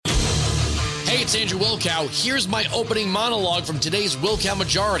Hey, it's Andrew Wilkow. Here's my opening monologue from today's Wilkow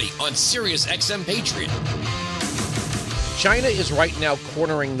Majority on Sirius XM Patriot. China is right now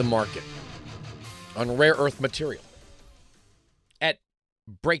cornering the market on rare earth material at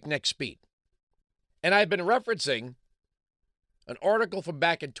breakneck speed. And I've been referencing an article from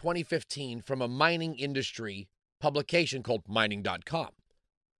back in 2015 from a mining industry publication called mining.com,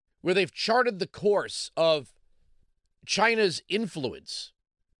 where they've charted the course of China's influence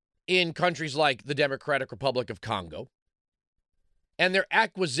in countries like the Democratic Republic of Congo and their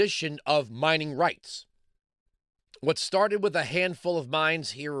acquisition of mining rights. What started with a handful of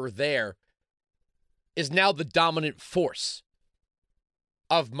mines here or there is now the dominant force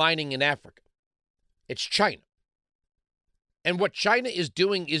of mining in Africa. It's China. And what China is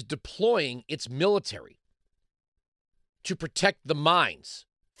doing is deploying its military to protect the mines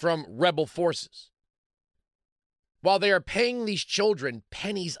from rebel forces, while they are paying these children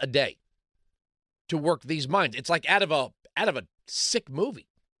pennies a day to work these mines. It's like out of a sick movie.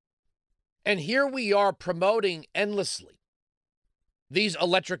 And here we are promoting endlessly these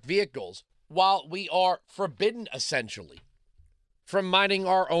electric vehicles while we are forbidden, essentially, from mining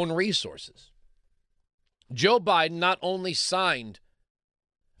our own resources. Joe Biden not only signed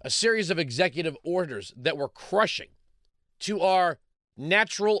a series of executive orders that were crushing to our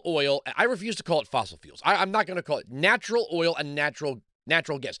natural oil. I refuse to call it fossil fuels. I'm not going to call it natural oil and natural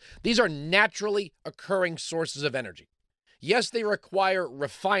gas. These are naturally occurring sources of energy. Yes, they require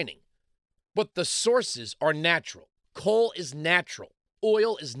refining, but the sources are natural. Coal is natural.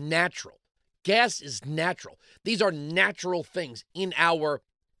 Oil is natural. Gas is natural. These are natural things on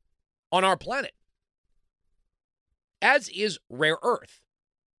our planet. As is rare earth.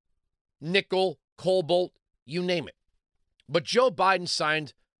 Nickel, cobalt, you name it. But Joe Biden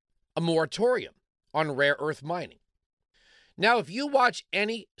signed a moratorium on rare earth mining. Now, if you watch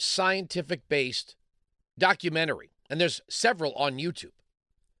any scientific-based documentary, and there's several on YouTube,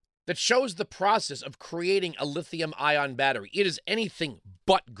 that shows the process of creating a lithium-ion battery, it is anything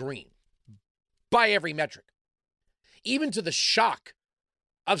but green, by every metric. Even to the shock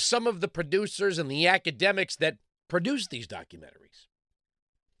of some of the producers and the academics that produce these documentaries.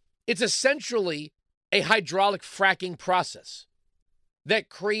 It's essentially a hydraulic fracking process that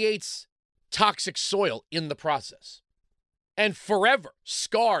creates toxic soil in the process and forever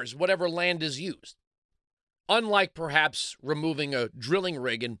scars whatever land is used, unlike perhaps removing a drilling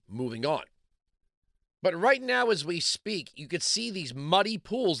rig and moving on. But right now as we speak, you could see these muddy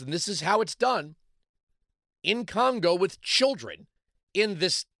pools, and this is how it's done, in Congo with children in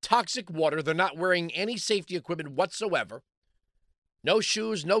this toxic water. They're not wearing any safety equipment whatsoever. No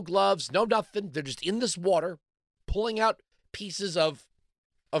shoes, no gloves, no nothing. They're just in this water, pulling out pieces of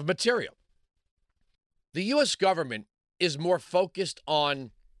material. The U.S. government is more focused on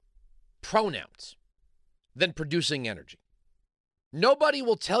pronouns than producing energy. Nobody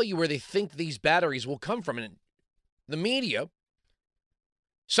will tell you where they think these batteries will come from. And the media,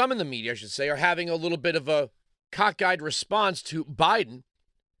 some in the media, I should say, are having a little bit of a cockeyed response to Biden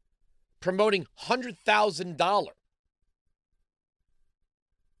promoting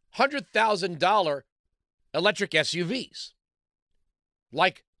 $100,000 electric SUVs,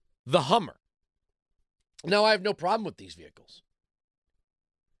 like the Hummer. Now, I have no problem with these vehicles.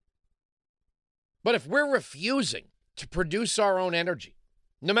 But if we're refusing to produce our own energy,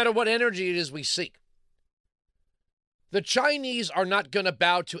 no matter what energy it is we seek, the Chinese are not going to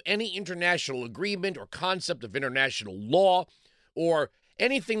bow to any international agreement or concept of international law or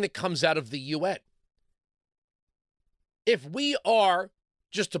anything that comes out of the UN. If we are,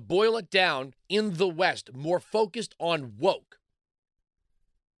 just to boil it down, in the West, more focused on woke,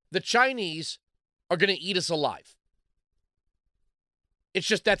 the Chinese are going to eat us alive. It's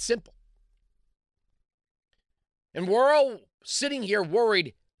just that simple. And we're all sitting here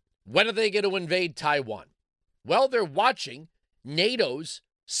worried, when are they going to invade Taiwan? Well, they're watching NATO's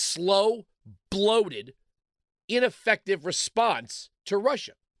slow, bloated, ineffective response to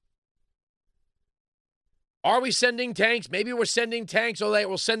Russia. Are we sending tanks? Maybe we're sending tanks, or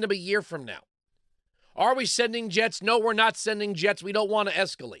we'll send them a year from now. Are we sending jets? No, we're not sending jets. We don't want to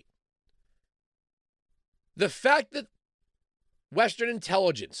escalate. The fact that Western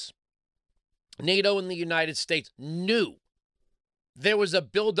intelligence, NATO and the United States, knew there was a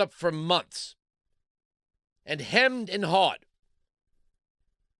buildup for months and hemmed and hawed.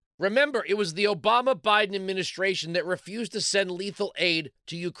 Remember, it was the Obama-Biden administration that refused to send lethal aid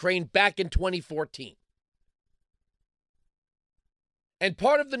to Ukraine back in 2014. And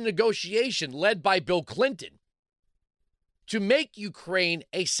part of the negotiation led by Bill Clinton to make Ukraine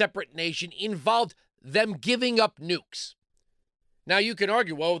a separate nation involved them giving up nukes. Now, you can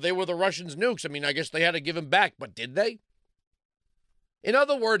argue, well, they were the Russians' nukes. I mean, I guess they had to give them back, but did they? In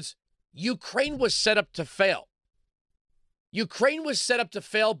other words, Ukraine was set up to fail. Ukraine was set up to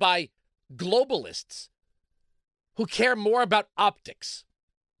fail by globalists who care more about optics.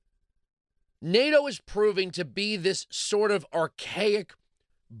 NATO is proving to be this sort of archaic,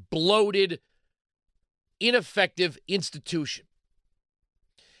 bloated, ineffective institution.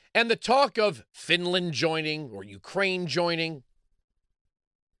 And the talk of Finland joining or Ukraine joining,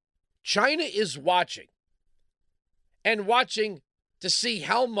 China is watching and watching to see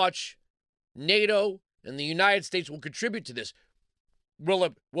how much NATO and the United States will contribute to this. Will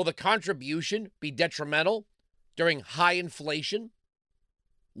the contribution be detrimental during high inflation,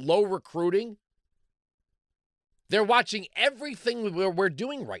 low recruiting? They're watching everything we're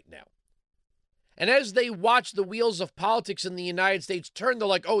doing right now. And as they watch the wheels of politics in the United States turn, they're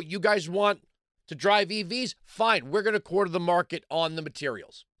like, oh, you guys want to drive EVs? Fine, we're going to corner the market on the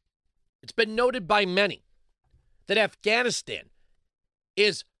materials. It's been noted by many that Afghanistan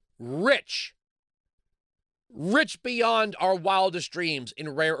is rich beyond our wildest dreams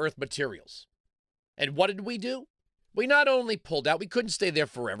in rare earth materials. And what did we do? We not only pulled out, we couldn't stay there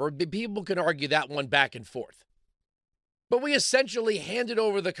forever. People can argue that one back and forth. But we essentially handed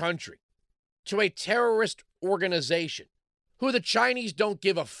over the country to a terrorist organization who the Chinese don't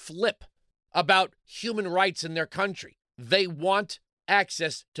give a flip about human rights in their country. They want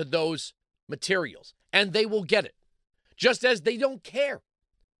access to those materials, and they will get it. Just as they don't care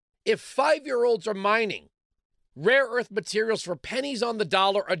if 5-year-olds are mining rare earth materials for pennies on the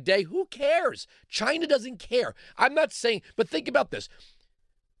dollar a day. Who cares? China doesn't care. I'm not saying, but think about this.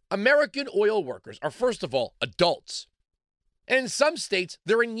 American oil workers are, first of all, adults. And in some states,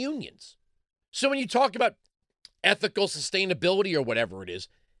 they're in unions. So when you talk about ethical sustainability or whatever it is,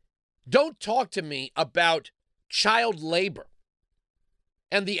 don't talk to me about child labor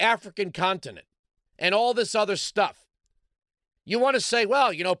and the African continent and all this other stuff. You want to say,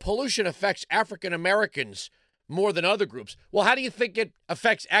 well, pollution affects African Americans more than other groups. Well, how do you think it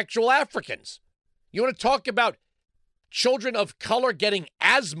affects actual Africans? You want to talk about children of color getting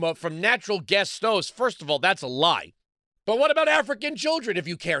asthma from natural gas stoves? First of all, that's a lie. But what about African children if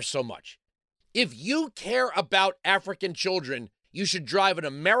you care so much? If you care about African children, you should drive an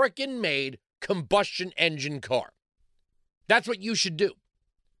American-made combustion engine car. That's what you should do.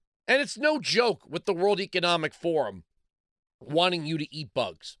 And it's no joke with the World Economic Forum wanting you to eat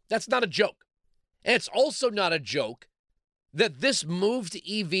bugs. That's not a joke. And it's also not a joke that this move to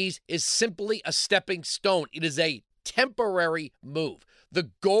EVs is simply a stepping stone. It is a temporary move.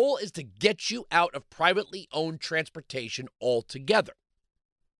 The goal is to get you out of privately owned transportation altogether.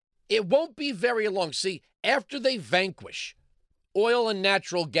 It won't be very long. See, after they vanquish oil and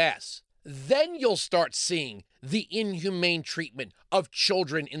natural gas, then you'll start seeing the inhumane treatment of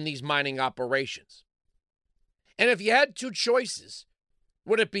children in these mining operations. And if you had two choices,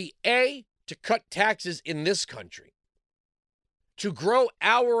 would it be A, to cut taxes in this country, to grow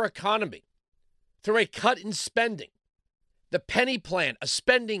our economy through a cut in spending, the penny plan, a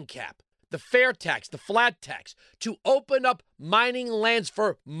spending cap, the fair tax, the flat tax, to open up mining lands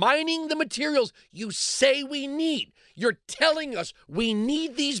for mining the materials you say we need? You're telling us we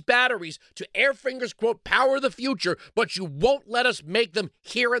need these batteries to, air fingers, quote, power the future, but you won't let us make them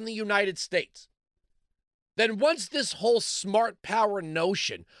here in the United States. Then once this whole smart power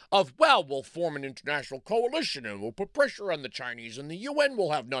notion of, well, we'll form an international coalition and we'll put pressure on the Chinese and the UN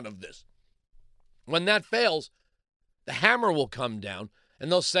will have none of this. When that fails, the hammer will come down and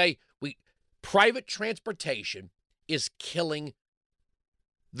they'll say, private transportation is killing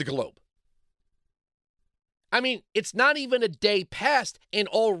the globe. I mean, it's not even a day past, and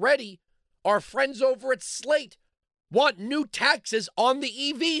already our friends over at Slate want new taxes on the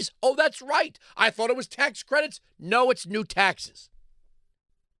EVs. Oh, that's right. I thought it was tax credits. No, it's new taxes.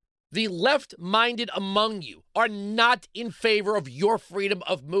 The left-minded among you are not in favor of your freedom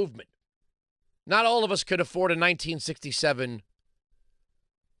of movement. Not all of us could afford a 1967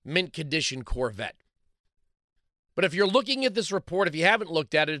 mint condition Corvette. But if you're looking at this report, if you haven't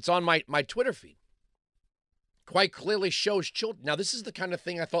looked at it, it's on my Twitter feed. Quite clearly shows children. Now, this is the kind of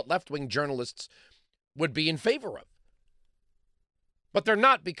thing I thought left-wing journalists would be in favor of. But they're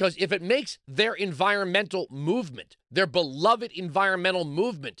not, because if it makes their environmental movement, their beloved environmental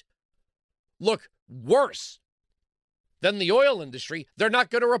movement, look worse than the oil industry, they're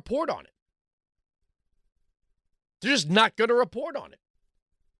not going to report on it. They're just not going to report on it.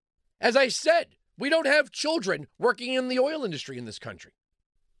 As I said, we don't have children working in the oil industry in this country.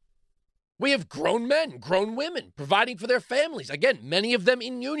 We have grown men, grown women providing for their families. Again, many of them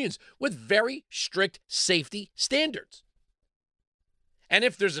in unions with very strict safety standards. And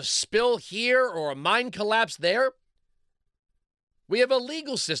if there's a spill here or a mine collapse there, we have a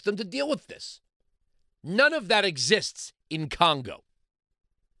legal system to deal with this. None of that exists in Congo.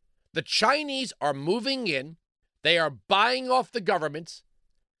 The Chinese are moving in, they are buying off the governments,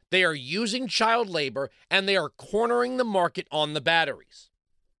 they are using child labor, and they are cornering the market on the batteries.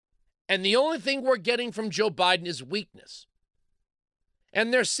 And the only thing we're getting from Joe Biden is weakness.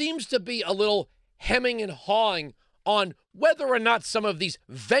 And there seems to be a little hemming and hawing on whether or not some of these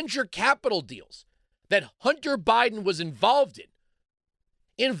venture capital deals that Hunter Biden was involved in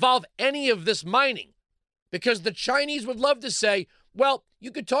involve any of this mining. Because the Chinese would love to say, well,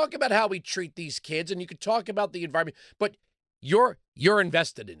 you could talk about how we treat these kids and you could talk about the environment, but you're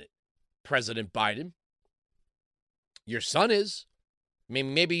invested in it, President Biden. Your son is. I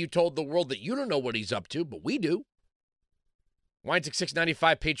mean, maybe you told the world that you don't know what he's up to, but we do. Weinzig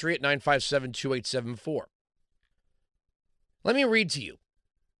 695 Patriot 957-2874. Let me read to you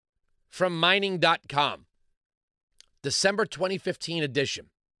from mining.com, December 2015 edition.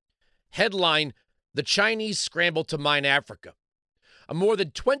 Headline, The Chinese Scramble to Mine Africa. A more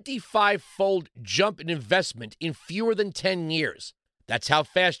than 25-fold jump in investment in fewer than 10 years. That's how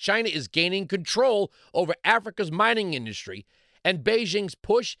fast China is gaining control over Africa's mining industry, and Beijing's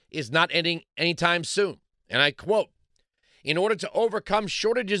push is not ending anytime soon. And I quote, in order to overcome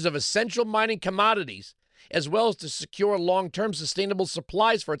shortages of essential mining commodities, as well as to secure long-term sustainable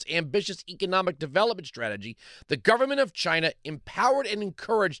supplies for its ambitious economic development strategy, the government of China empowered and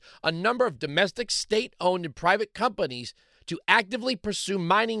encouraged a number of domestic, state-owned, and private companies to actively pursue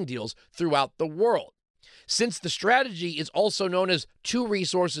mining deals throughout the world. Since the strategy is also known as two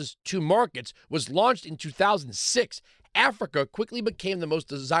resources, two markets, was launched in 2006, Africa quickly became the most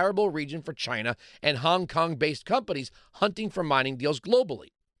desirable region for China and Hong Kong-based companies hunting for mining deals globally.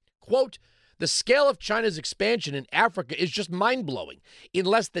 Quote, the scale of China's expansion in Africa is just mind-blowing. In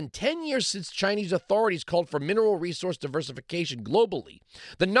less than 10 years since Chinese authorities called for mineral resource diversification globally,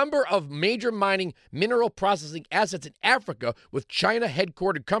 the number of major mining mineral processing assets in Africa with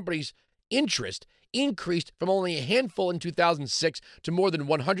China-headquartered companies' interest increased from only a handful in 2006 to more than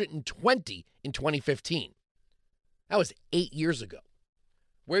 120 in 2015. That was 8 years ago.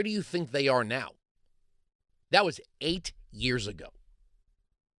 Where do you think they are now? That was 8 years ago.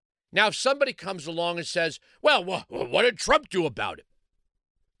 Now, if somebody comes along and says, well, what did Trump do about it?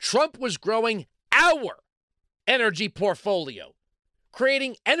 Trump was growing our energy portfolio,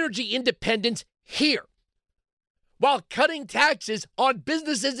 creating energy independence here, while cutting taxes on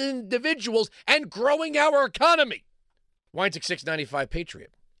businesses and individuals and growing our economy. Weinzig 695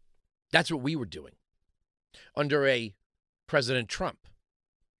 Patriot. That's what we were doing under a President Trump.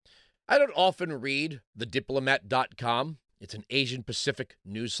 I don't often read thediplomat.com. It's an Asian Pacific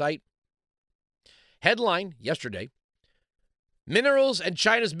news site. Headline yesterday, minerals and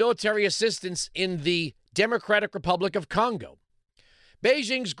China's military assistance in the Democratic Republic of Congo.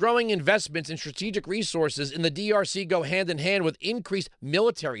 Beijing's growing investments in strategic resources in the DRC go hand in hand with increased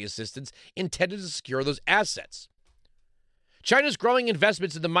military assistance intended to secure those assets. China's growing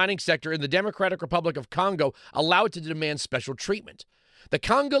investments in the mining sector in the Democratic Republic of Congo allow it to demand special treatment. The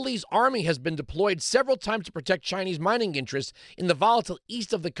Congolese army has been deployed several times to protect Chinese mining interests in the volatile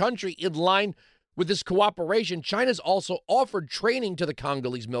east of the country. In line with this cooperation, China's also offered training to the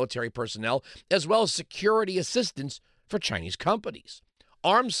Congolese military personnel, as well as security assistance for Chinese companies.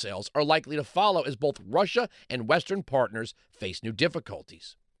 Arms sales are likely to follow as both Russia and Western partners face new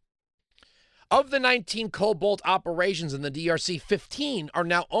difficulties. Of the 19 cobalt operations in the DRC, 15 are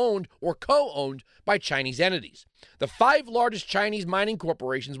now owned or co-owned by Chinese entities. The 5 largest Chinese mining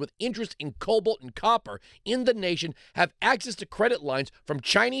corporations with interest in cobalt and copper in the nation have access to credit lines from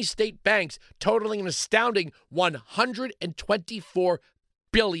Chinese state banks totaling an astounding $124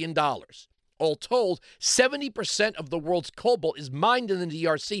 billion. All told, 70% of the world's cobalt is mined in the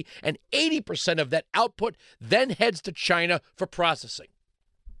DRC, and 80% of that output then heads to China for processing.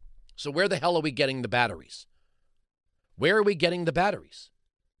 So where the hell are we getting the batteries? Where are we getting the batteries?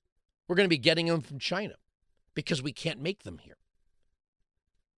 We're going to be getting them from China because we can't make them here.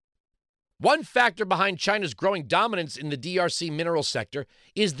 One factor behind China's growing dominance in the DRC mineral sector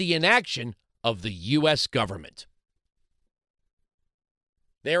is the inaction of the U.S. government.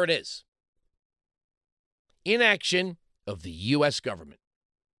 There it is. Inaction of the U.S. government.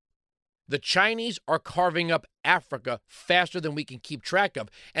 The Chinese are carving up Africa faster than we can keep track of.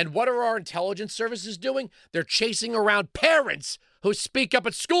 And what are our intelligence services doing? They're chasing around parents who speak up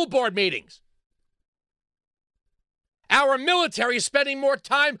at school board meetings. Our military is spending more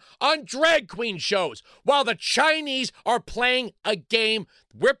time on drag queen shows while the Chinese are playing a game.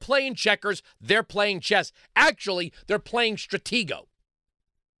 We're playing checkers. They're playing chess. Actually, they're playing Stratego.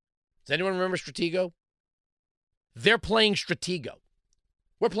 Does anyone remember Stratego? They're playing Stratego.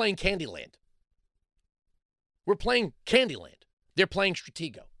 We're playing Candyland. We're playing Candyland. They're playing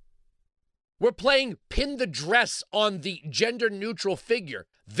Stratego. We're playing pin the dress on the gender-neutral figure.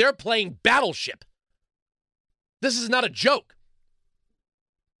 They're playing Battleship. This is not a joke.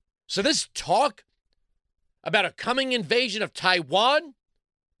 So this talk about a coming invasion of Taiwan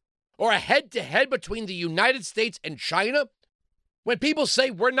or a head-to-head between the United States and China, when people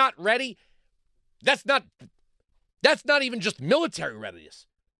say we're not ready, that's not even just military readiness.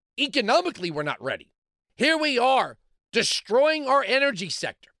 Economically, we're not ready. Here we are destroying our energy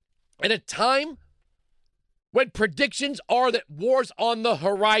sector at a time when predictions are that war's on the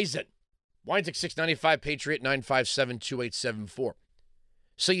horizon. Weinzig 695, Patriot 957-2874.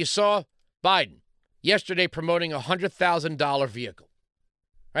 So you saw Biden yesterday promoting a $100,000 vehicle.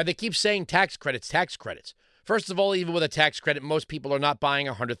 Right, they keep saying tax credits, tax credits. First of all, even with a tax credit, most people are not buying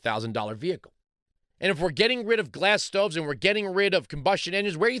a $100,000 vehicle. And if we're getting rid of gas stoves and we're getting rid of combustion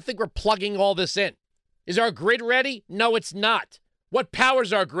engines, where do you think we're plugging all this in? Is our grid ready? No, it's not. What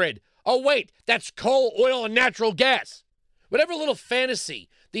powers our grid? Oh, wait, that's coal, oil, and natural gas. Whatever little fantasy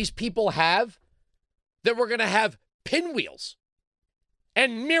these people have that we're going to have pinwheels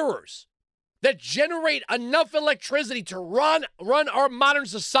and mirrors that generate enough electricity to run our modern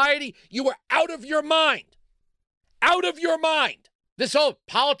society, you are out of your mind. Out of your mind. This whole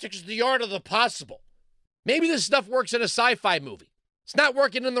politics is the art of the possible. Maybe this stuff works in a sci-fi movie. It's not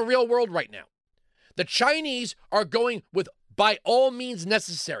working in the real world right now. The Chinese are going with by all means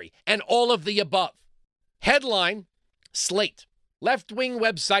necessary and all of the above. Headline, Slate. Left-wing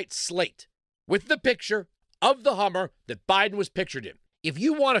website Slate. With the picture of the Hummer that Biden was pictured in. If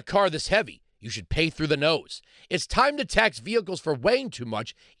you want a car this heavy, you should pay through the nose. It's time to tax vehicles for weighing too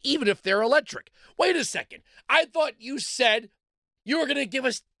much, even if they're electric. Wait a second. I thought you said you were going to give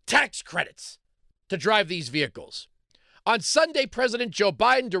us tax credits to drive these vehicles. On Sunday, President Joe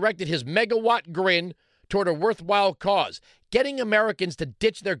Biden directed his megawatt grin toward a worthwhile cause, getting Americans to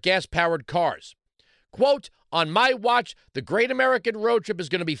ditch their gas-powered cars. Quote, on my watch, the great American road trip is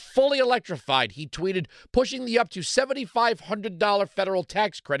going to be fully electrified, he tweeted, pushing the up to $7,500 federal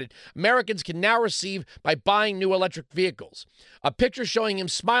tax credit Americans can now receive by buying new electric vehicles. A picture showing him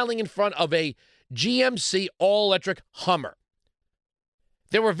smiling in front of a GMC all-electric Hummer.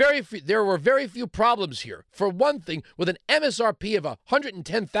 There were very few problems here. For one thing, with an MSRP of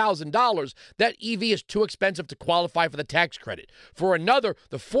 $110,000, that EV is too expensive to qualify for the tax credit. For another,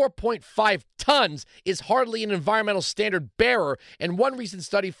 the 4.5 tons is hardly an environmental standard bearer, and one recent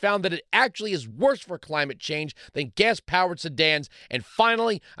study found that it actually is worse for climate change than gas-powered sedans. And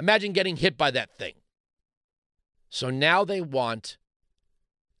finally, imagine getting hit by that thing. So now they want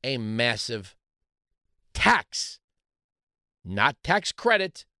a massive tax. Not tax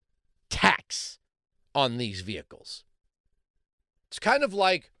credit, tax on these vehicles. It's kind of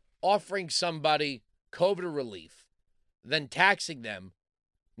like offering somebody COVID relief, then taxing them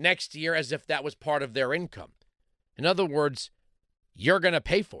next year as if that was part of their income. In other words, you're going to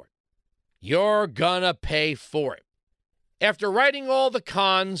pay for it. You're going to pay for it. After writing all the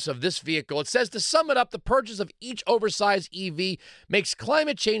cons of this vehicle, it says to sum it up, the purchase of each oversized EV makes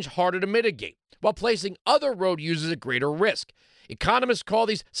climate change harder to mitigate, while placing other road users at greater risk. Economists call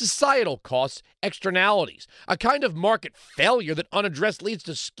these societal costs externalities, a kind of market failure that unaddressed leads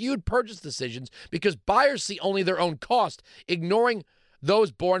to skewed purchase decisions because buyers see only their own cost, ignoring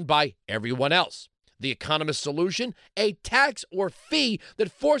those borne by everyone else. The economist's solution, a tax or fee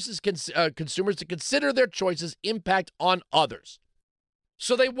that forces consumers to consider their choices' impact on others.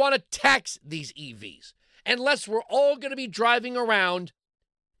 So they want to tax these EVs, unless we're all going to be driving around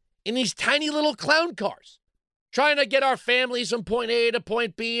in these tiny little clown cars, trying to get our families from point A to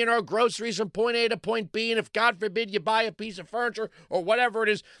point B and our groceries from point A to point B. And if, God forbid, you buy a piece of furniture or whatever it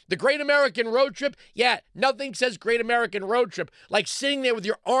is, the Great American Road Trip, yeah, nothing says Great American Road Trip like sitting there with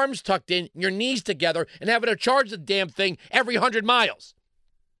your arms tucked in, your knees together, and having to charge the damn thing every 100 miles.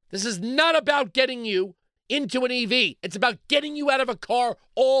 This is not about getting you into an EV. It's about getting you out of a car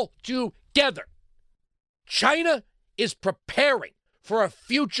altogether. China is preparing for a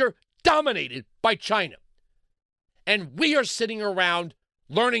future dominated by China. And we are sitting around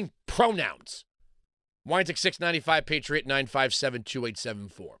learning pronouns. Weinzig 695, Patriot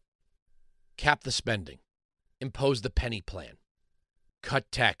 957-2874. Cap the spending. Impose the penny plan.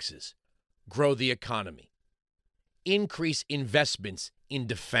 Cut taxes. Grow the economy. Increase investments in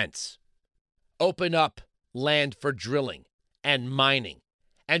defense. Open up land for drilling and mining.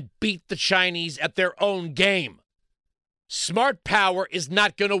 And beat the Chinese at their own game. Smart power is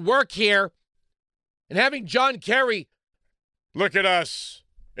not going to work here. And having John Kerry, look at us.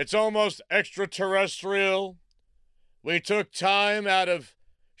 It's almost extraterrestrial. We took time out of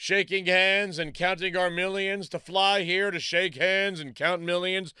shaking hands and counting our millions to fly here to shake hands and count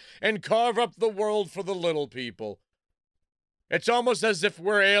millions and carve up the world for the little people. It's almost as if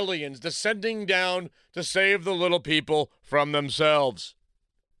we're aliens descending down to save the little people from themselves.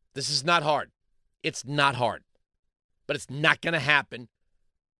 This is not hard. It's not hard. But it's not going to happen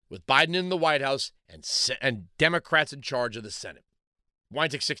with Biden in the White House and Democrats in charge of the Senate.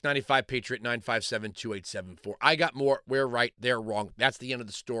 Weintick 695, Patriot 957-2874. I got more. We're right. They're wrong. That's the end of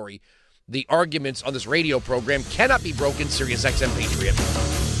the story. The arguments on this radio program cannot be broken. Sirius XM Patriot.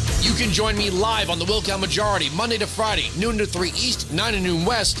 You can join me live on the Wilkow Majority, Monday to Friday, noon to 3 East, 9 to noon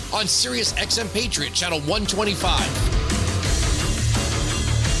West, on Sirius XM Patriot, channel 125.